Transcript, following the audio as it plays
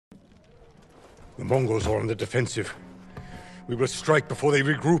The Mongols are on the defensive. We will strike before they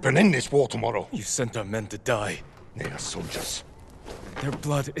regroup and end this war tomorrow. You sent our men to die. They are soldiers. Their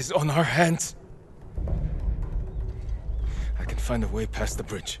blood is on our hands. I can find a way past the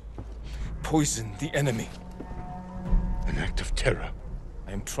bridge. Poison the enemy. An act of terror.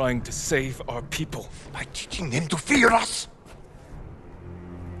 I am trying to save our people. By teaching them to fear us.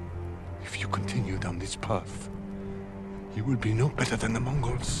 If you continue down this path, you will be no better than the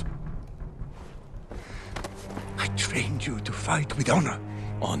Mongols. I trained you to fight with honor.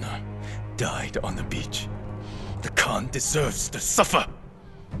 Honor died on the beach. The Khan deserves to suffer.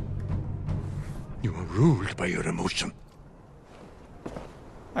 You are ruled by your emotion.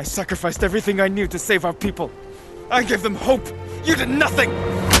 I sacrificed everything I knew to save our people. I gave them hope. You did nothing!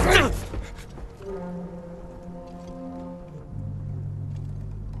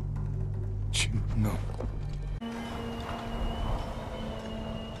 Jin. No.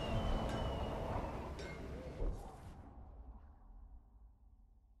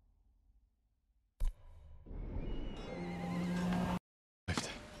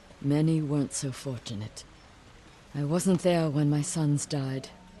 Many weren't so fortunate. I wasn't there when my sons died,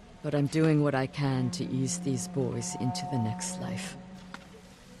 but I'm doing what I can to ease these boys into the next life.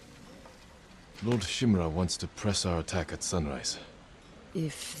 Lord Shimura wants to press our attack at sunrise.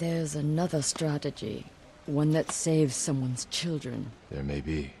 If there's another strategy, one that saves someone's children... There may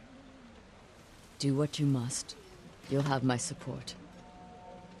be. Do what you must. You'll have my support.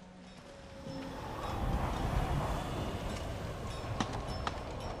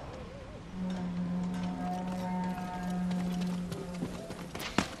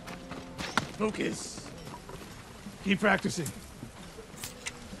 Focus. Keep practicing.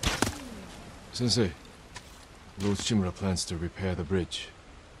 Sensei, Lord Shimura plans to repair the bridge.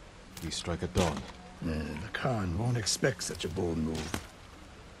 We strike at dawn. The Khan won't expect such a bold move.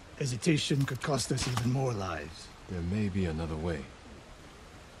 Hesitation could cost us even more lives. There may be another way.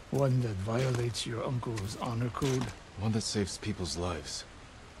 One that violates your uncle's honor code. One that saves people's lives.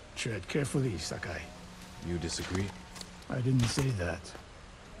 Tread carefully, Sakai. You disagree? I didn't say that.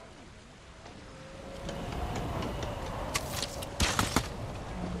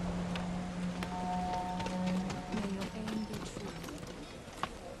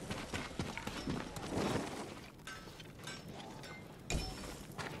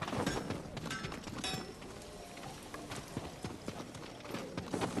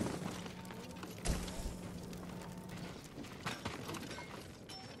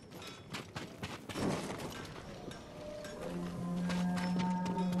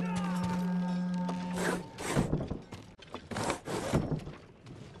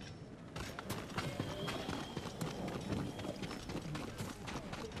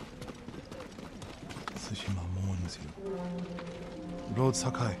 Tsushima mourns you. Lord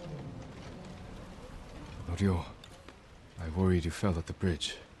Sakai. Ryo, I worried you fell at the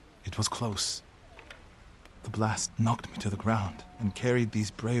bridge. It was close. The blast knocked me to the ground and carried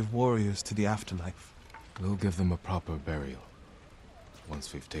these brave warriors to the afterlife. We'll give them a proper burial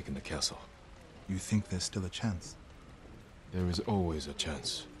once we've taken the castle. You think there's still a chance? There is always a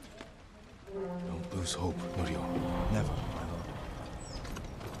chance. Don't lose hope, Ryo. Never, my lord.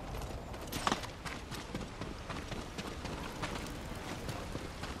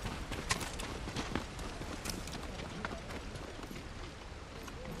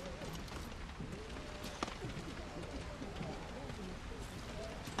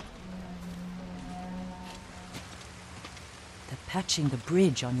 Patching the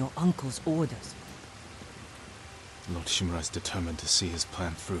bridge on your uncle's orders. Lord Shimura is determined to see his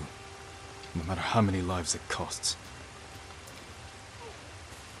plan through, no matter how many lives it costs.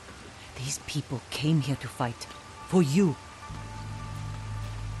 These people came here to fight. For you.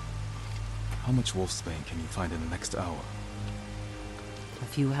 How much wolfsbane can you find in the next hour? A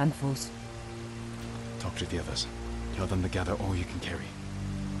few handfuls. Talk to the others. Tell them to gather all you can carry.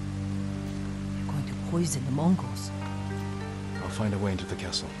 You're going to poison the Mongols. I'll find a way into the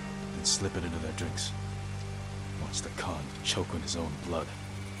castle, and slip it into their drinks. Watch the Khan choke on his own blood.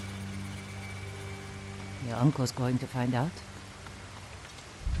 Your uncle's going to find out.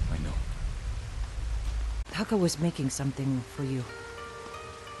 I know. Taka was making something for you.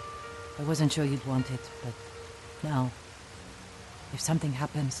 I wasn't sure you'd want it, but now, if something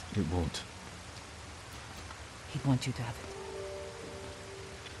happens... It won't. He'd want you to have it.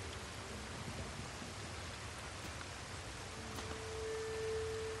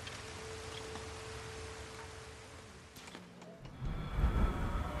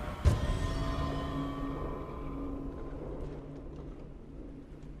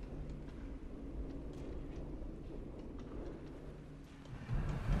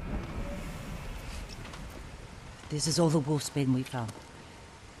 This is all the wolfsbane we found.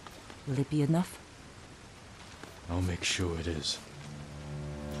 Will it be enough? I'll make sure it is.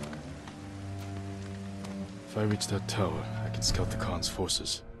 If I reach that tower, I can scout the Khan's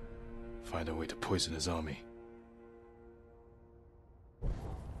forces. Find a way to poison his army.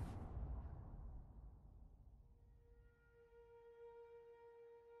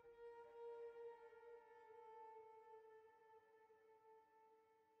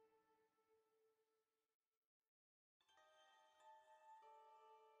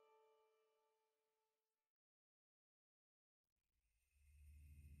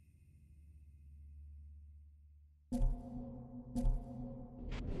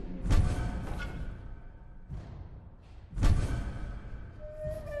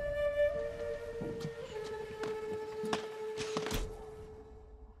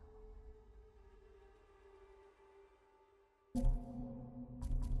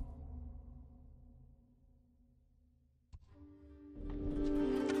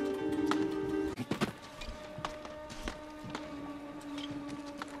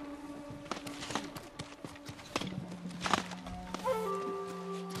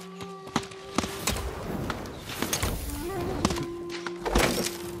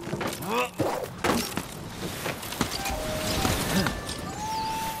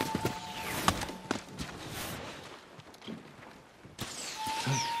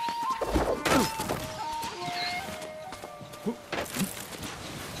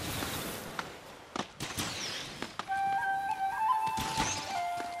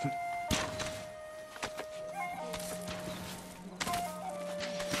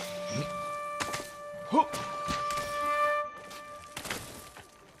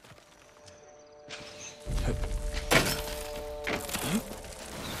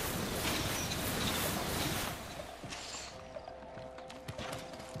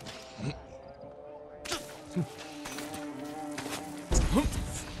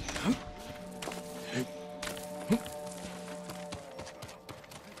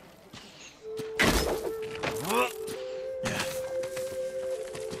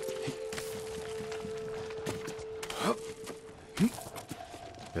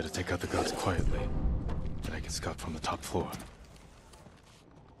 Better take out the guards quietly, and I can scout from the top floor.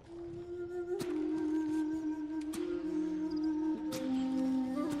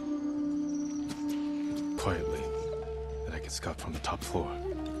 Quietly, and I can scout from the top floor.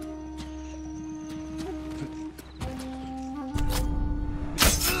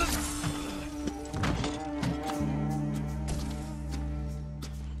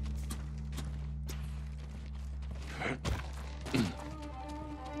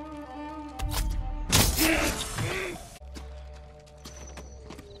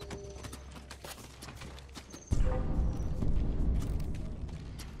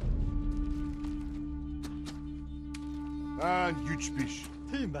 And Yuchbish.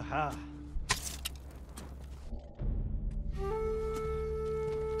 Timbaha.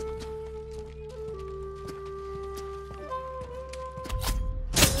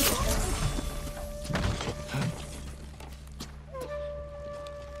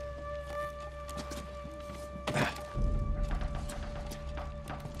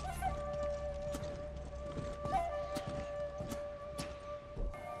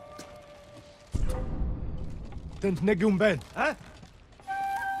 Then Negumben, huh?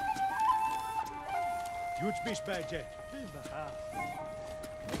 Yuchbish Baje. Timbaha.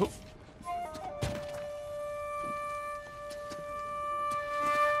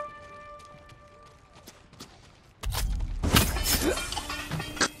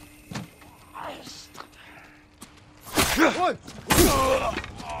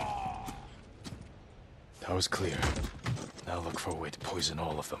 Tower's clear. Now look for a way to poison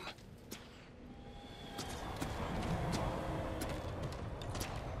all of them.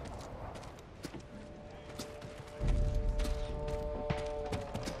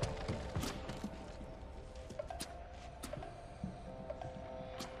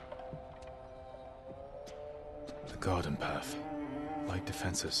 Garden path. Light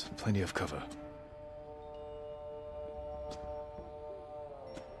defenses, plenty of cover.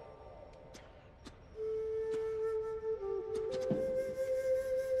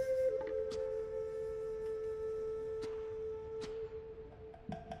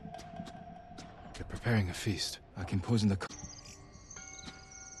 They're preparing a feast. I can poison the...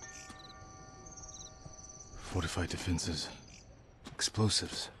 Fortified defenses.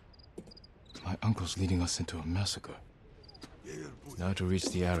 Explosives. My uncle's leading us into a massacre. Now to reach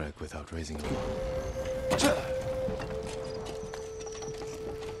the Arak without raising alarm.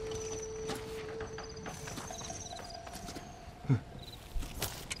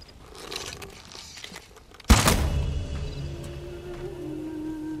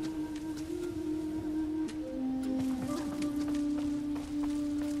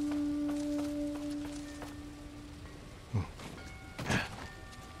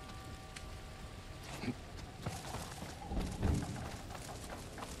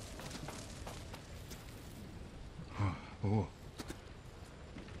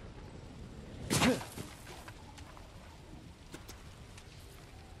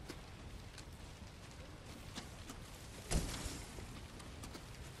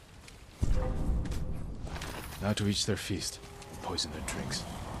 Now to reach their feast, poison their drinks.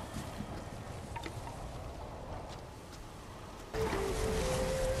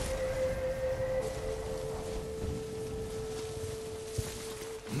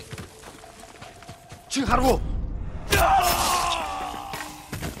 지하로!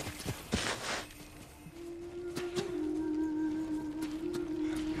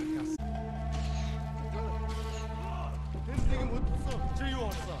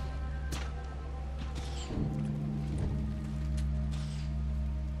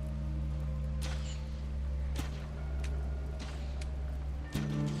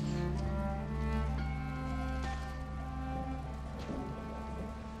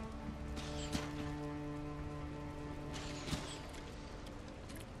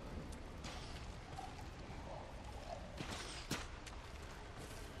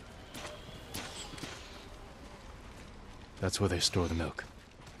 That's where they store the milk.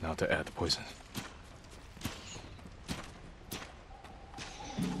 Now to add the poison.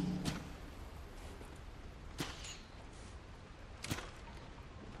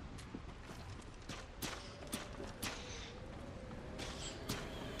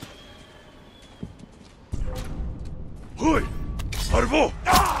 Hui! Arvo!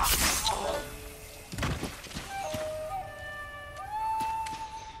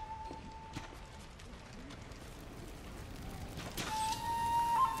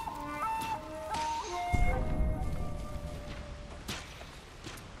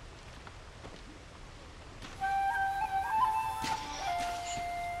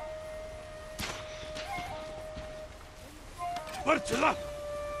 Bartela!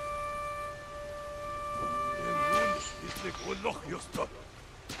 Loch justa.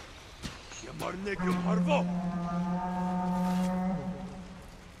 Ja marne gum harvo.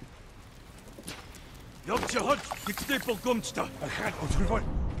 Jobje hot, ik stapel gumsta. Ik ga uitgeval.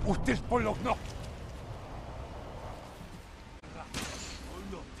 Oetil polok nog.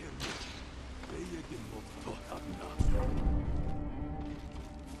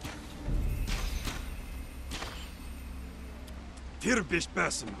 Tirbis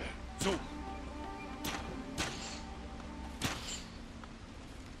passem. Zo.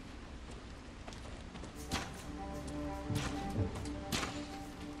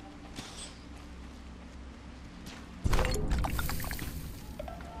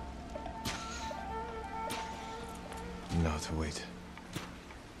 Now to wait.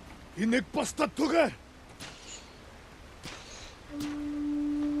 Inek pasta tuge.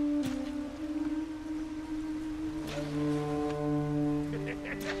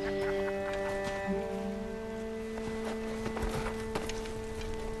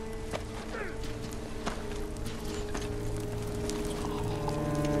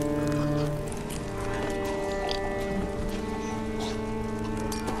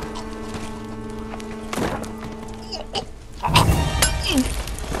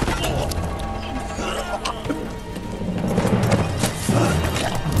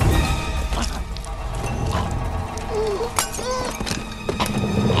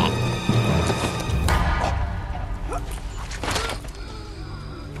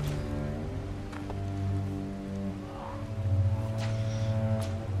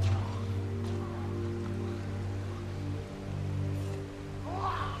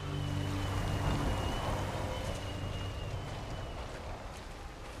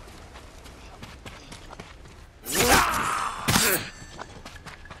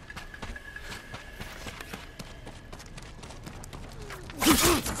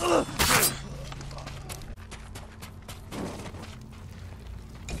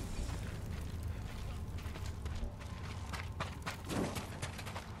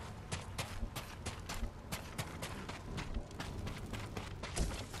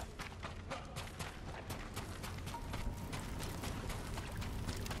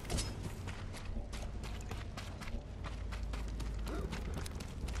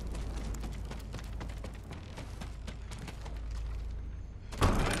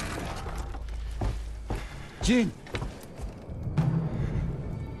 Jin!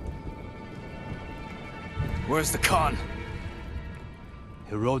 Where's the Khan?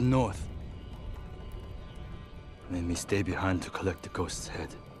 He rode north. Made me stay behind to collect the ghost's head.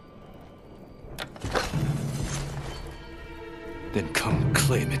 Then come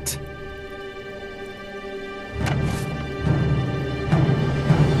claim it.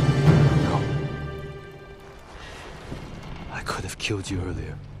 No. I could have killed you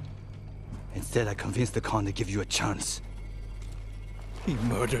earlier. Instead, I convinced the Khan to give you a chance. He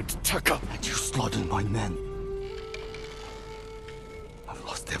murdered Taka. And you slaughtered my men. I've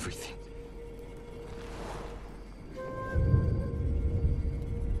lost everything.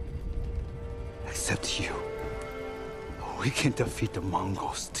 Except you. We can defeat the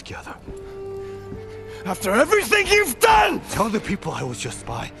Mongols together. After everything you've done! Tell the people I was your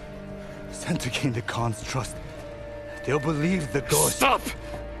spy. Sent to gain the Khan's trust. They'll believe the ghost. Stop!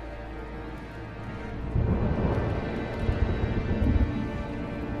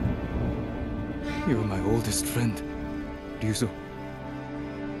 You are my oldest friend, Ryuzo.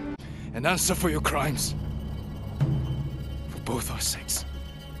 And answer for your crimes. For both our sakes.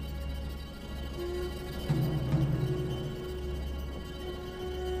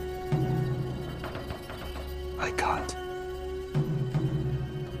 I can't.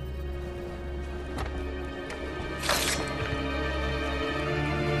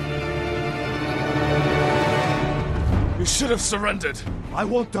 You should have surrendered. I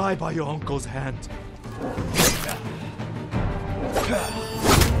won't die by your uncle's hand.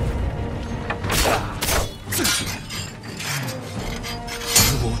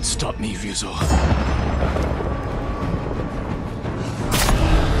 You won't stop me, Ryuzo.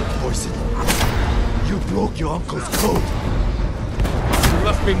 Poison. You broke your uncle's code. You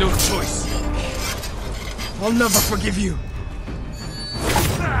left me no choice. I'll never forgive you.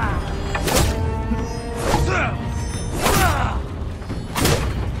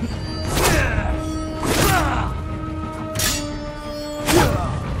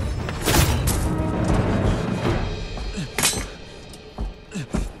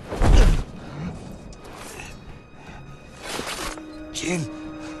 Jin.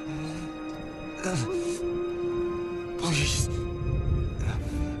 Please.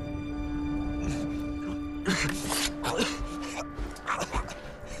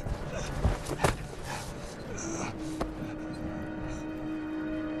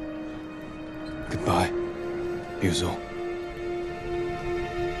 Goodbye, Ryuzo.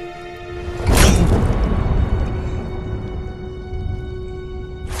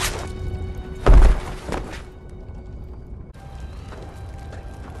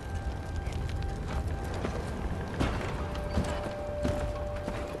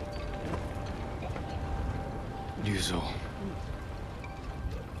 Ryuzo.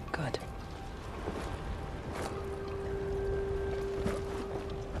 Good.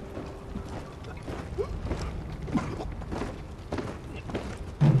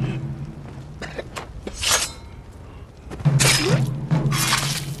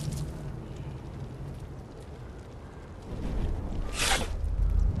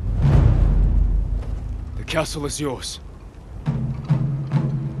 The castle is yours.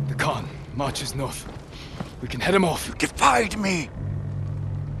 The Khan marches north. We can head him off. You defied me!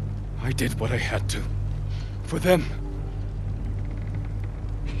 I did what I had to. For them.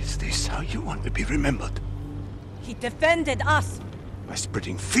 Is this how you want to be remembered? He defended us. By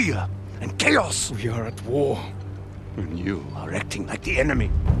spreading fear and chaos! We are at war. And you are acting like the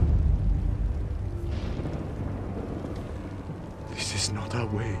enemy. This is not our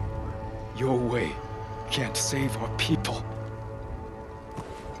way. Your way can't save our people.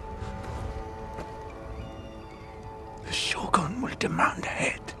 The Shogun will demand a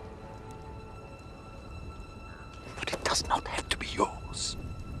head. But it does not have to be yours.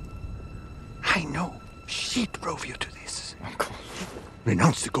 I know she drove you to this. Uncle.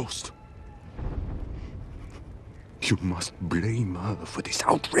 Renounce the ghost. You must blame her for this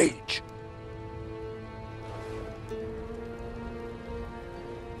outrage.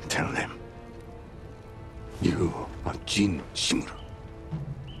 Tell them. You are Jin Shimura.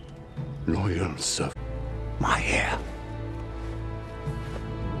 Loyal servant. My heir.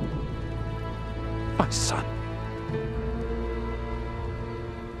 My son.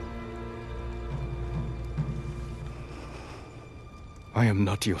 I am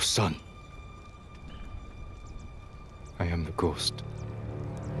not your son. I am the ghost.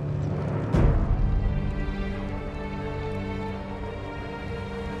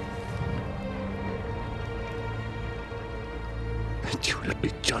 And you will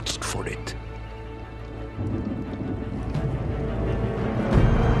be judged for it.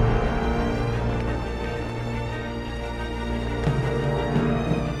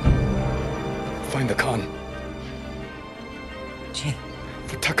 Find the Khan. Jin.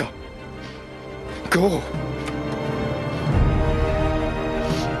 For Taka. Go!